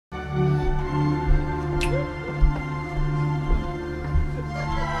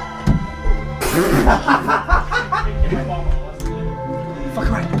Fuck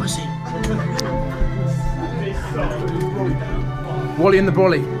around, you pussy. Wally and the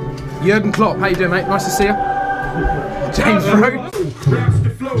Brolly. Jurgen Klopp, how you doing, mate? Nice to see you. James Rowe.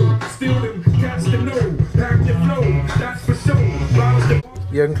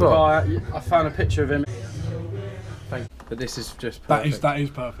 Jurgen Klopp. Oh, I found a picture of him. Thank you. But this is just perfect. That is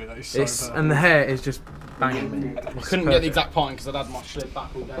perfect. That is so perfect. And the hair is just banging. I couldn't get the exact point because I'd had my slip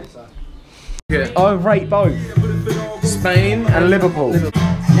back all day, so. Good. I rate both. Spain and Liverpool. Now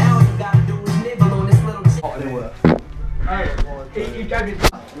you gotta do is nibble on this little You gave me.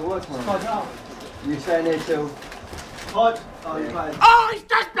 You're working on it. You staying there till. Oh, you're playing. Oh, it's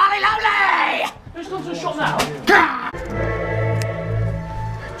just bloody lovely! Who's gone to the shop now?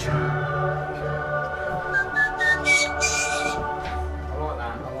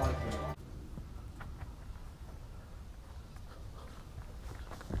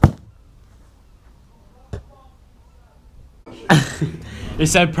 It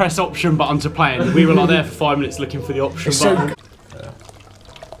said press option button to play, and we were like there for 5 minutes looking for the option button.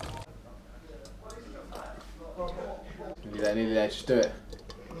 Nearly there, just do it.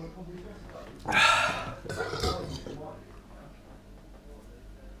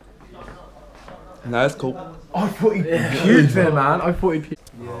 No, that's cool. I thought he puked there, man. I thought he puked.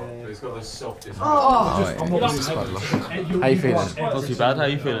 Yeah. He's got the softest. How you feeling? Not too bad, how are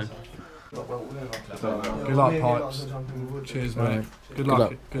you feeling? Good luck, Pipes. Cheers, mate. Good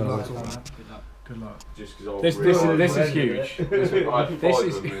luck. Good luck. Good luck. Just because This is huge.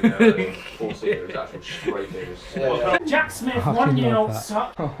 Jack Smith,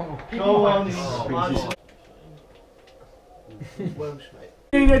 1-0. Go on. Welsh, mate.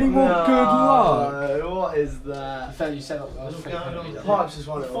 Need any more good luck? What is that? You said that. Pipes is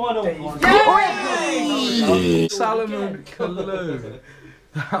one of them. Final. Salomon Kalou.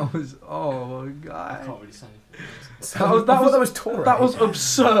 That was, oh my god. I can't really say anything. That was Torre. That was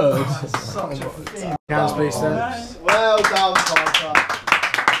absurd. Such a thing. Hands, please, then. Well done, Piper.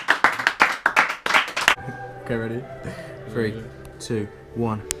 Okay, ready? 3, 2,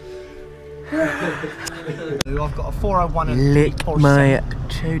 1. I've got a 401 and Lick my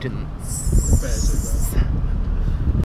chodents.